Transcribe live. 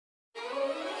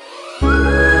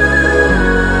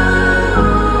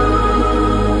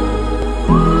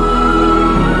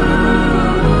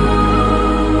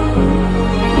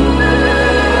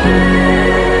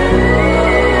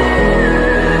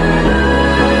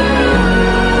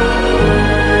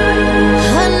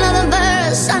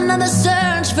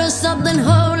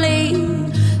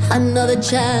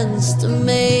chance to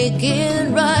make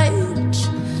it right.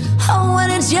 Oh,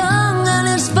 when it's young and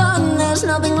it's fun, there's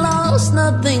nothing lost,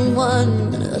 nothing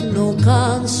won, and no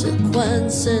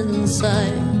consequence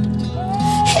inside.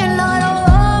 You know it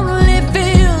only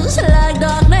feels like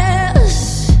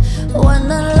darkness when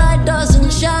the light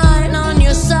doesn't shine on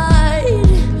your side.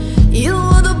 You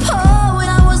were the poet,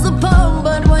 I was the poem,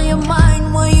 but when you're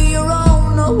mine, when you're your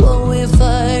own, oh, when we're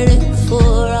fighting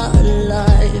for our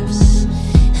lives,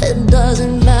 it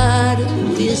doesn't matter,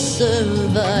 we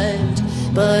survived.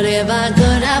 But if I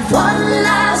could have one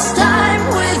last time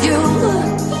with you,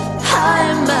 I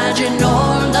imagine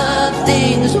all the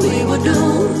things we would do.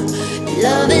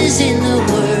 Love is in the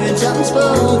words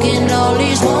unspoken, all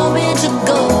these moments are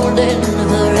golden.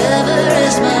 Forever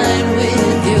is mine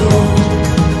with you.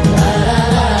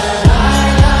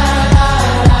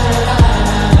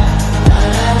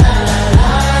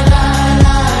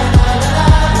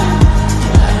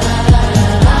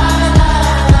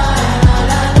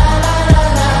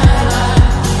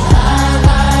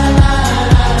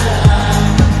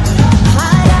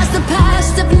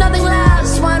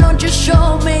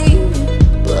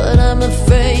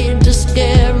 Afraid to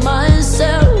scare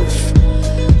myself,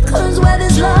 'cause where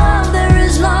there's love there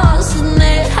is loss, and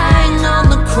they hang on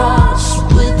the cross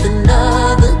with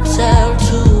another tale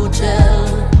to tell.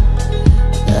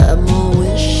 Got more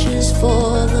wishes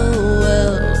for the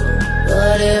well,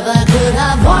 but if I could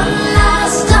have one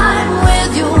last time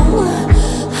with you,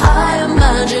 I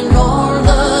imagine all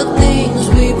the things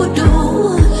we would do.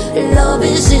 Love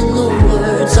is in the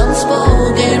words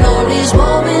unspoken, all these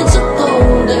moments are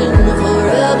golden.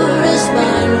 Forever is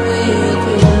mine with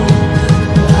you.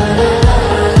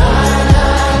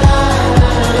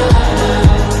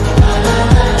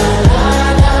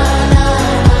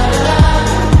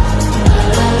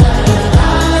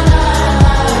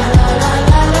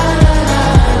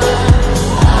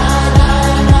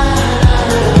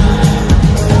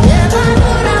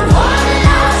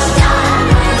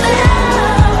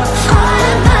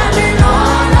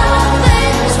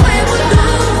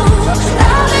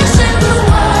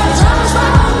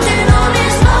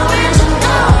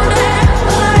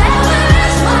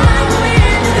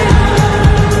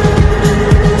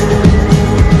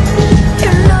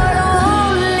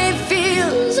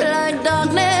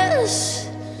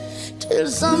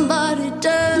 Somebody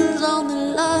turns on the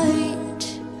light,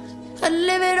 I'd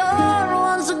live it all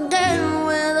once again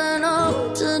with an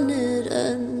alternate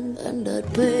end, and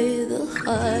I'd pay the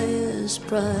highest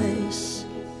price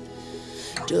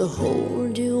to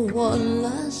hold you one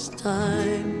last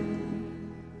time.